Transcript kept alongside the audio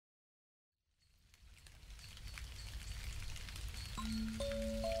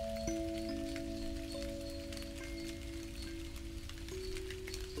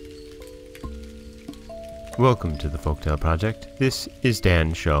Welcome to the Folktale Project. This is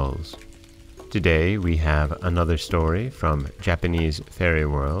Dan Scholes. Today we have another story from Japanese Fairy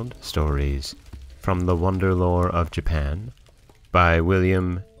World, Stories from the Wonderlore of Japan, by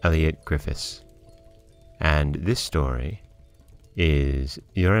William Elliott Griffiths. And this story is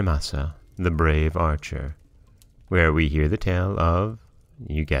Yorimasa, the Brave Archer, where we hear the tale of,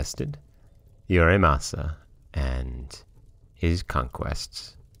 you guessed it, Yorimasa and his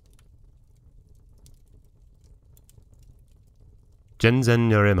conquests. Genzan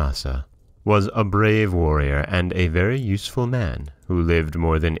Yorimasa was a brave warrior and a very useful man who lived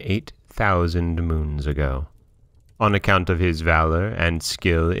more than 8,000 moons ago. On account of his valor and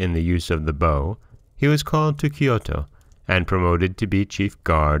skill in the use of the bow, he was called to Kioto and promoted to be chief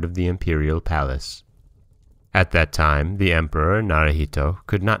guard of the imperial palace. At that time, the emperor Narahito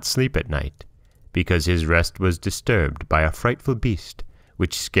could not sleep at night, because his rest was disturbed by a frightful beast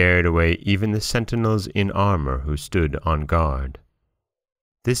which scared away even the sentinels in armor who stood on guard.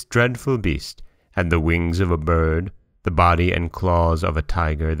 This dreadful beast had the wings of a bird, the body and claws of a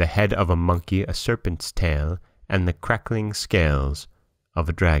tiger, the head of a monkey, a serpent's tail, and the crackling scales of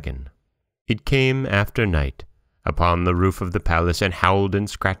a dragon. It came after night upon the roof of the palace and howled and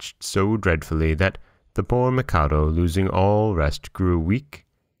scratched so dreadfully that the poor Mikado, losing all rest, grew weak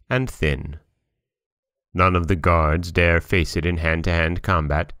and thin. None of the guards dare face it in hand-to-hand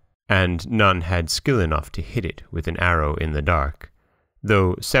combat, and none had skill enough to hit it with an arrow in the dark,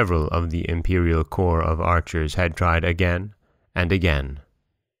 though several of the imperial corps of archers had tried again and again.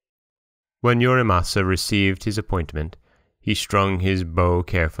 When Yorimasa received his appointment, he strung his bow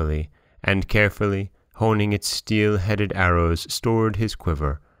carefully, and carefully, honing its steel-headed arrows, stored his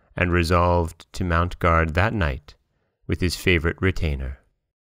quiver, and resolved to mount guard that night with his favorite retainer.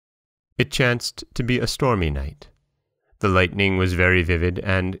 It chanced to be a stormy night. The lightning was very vivid,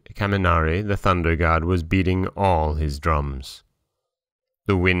 and Kaminari, the thunder god, was beating all his drums.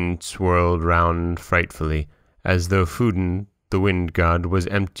 The wind swirled round frightfully, as though Fuden, the wind god, was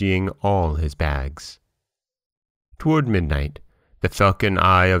emptying all his bags. Toward midnight, the falcon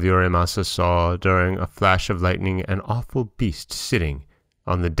eye of Yorimasa saw, during a flash of lightning, an awful beast sitting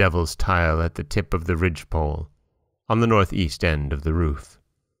on the devil's tile at the tip of the ridgepole, on the northeast end of the roof.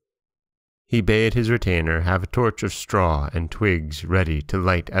 He bade his retainer have a torch of straw and twigs ready to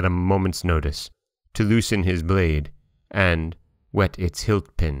light at a moment's notice, to loosen his blade, and wet its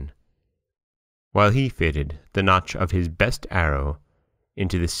hilt-pin, while he fitted the notch of his best arrow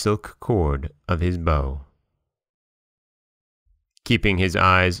into the silk cord of his bow. Keeping his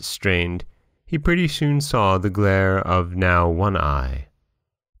eyes strained, he pretty soon saw the glare of now one eye,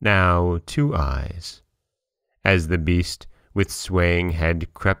 now two eyes, as the beast with swaying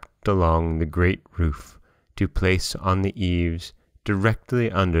head crept along the great roof to place on the eaves directly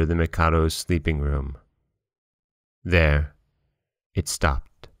under the Mikado's sleeping room. There it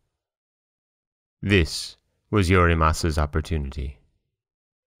stopped. This was Yorimasa's opportunity.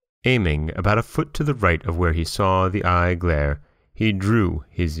 Aiming about a foot to the right of where he saw the eye glare, he drew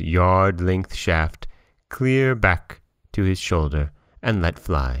his yard-length shaft clear back to his shoulder and let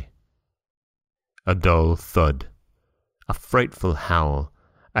fly. A dull thud, a frightful howl,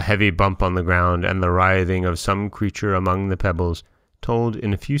 a heavy bump on the ground, and the writhing of some creature among the pebbles told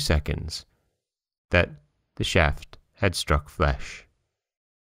in a few seconds that the shaft had struck flesh.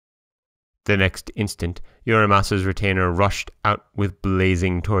 The next instant, Yorimasa's retainer rushed out with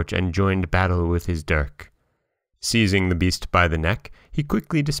blazing torch and joined battle with his dirk. Seizing the beast by the neck, he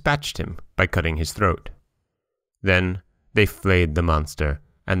quickly dispatched him by cutting his throat. Then they flayed the monster,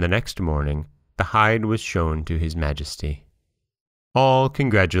 and the next morning the hide was shown to his majesty. All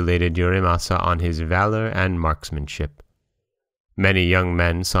congratulated Yorimasa on his valor and marksmanship. Many young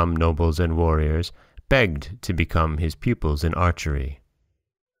men, some nobles and warriors, begged to become his pupils in archery.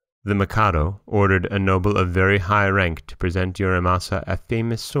 The Mikado ordered a noble of very high rank to present Yorimasa a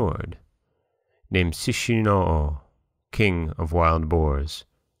famous sword, named Shishinoo, King of Wild Boars,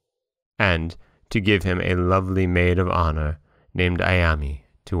 and to give him a lovely maid of honor named Ayami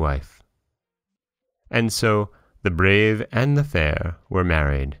to wife. And so the brave and the fair were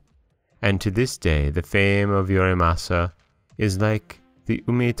married, and to this day the fame of Yorimasa is like the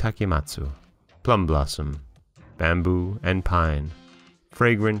Umi Takematsu, plum blossom, bamboo and pine,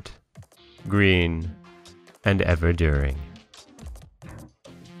 fragrant, green, and ever-during.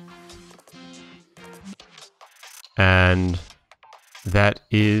 And that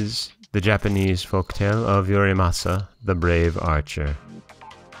is the Japanese folktale of Yorimasa, the Brave Archer,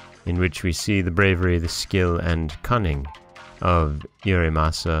 in which we see the bravery, the skill, and cunning of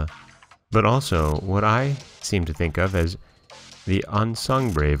Yorimasa, but also what I seem to think of as the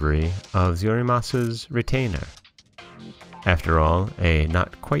unsung bravery of Yorimasa's retainer. After all, a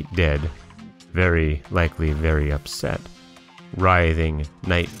not quite dead, very likely very upset, writhing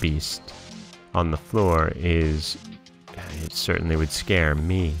night beast on the floor it certainly would scare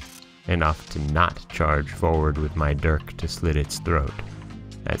me enough to not charge forward with my dirk to slit its throat.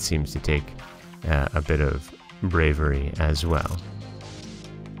 That seems to take a bit of bravery as well.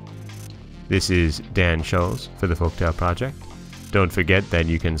 This is Dan Scholes for the Folktale Project. Don't forget that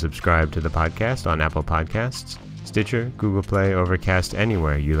you can subscribe to the podcast on Apple Podcasts, Stitcher, Google Play, Overcast,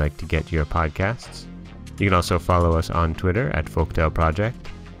 anywhere you like to get your podcasts. You can also follow us on Twitter at Folktale Project.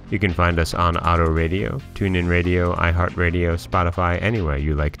 You can find us on Auto Radio, TuneIn Radio, iHeartRadio, Spotify, anywhere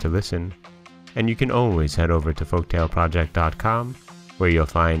you like to listen. And you can always head over to folktaleproject.com, where you'll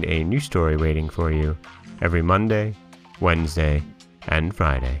find a new story waiting for you every Monday, Wednesday, and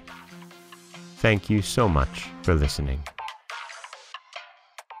Friday. Thank you so much for listening.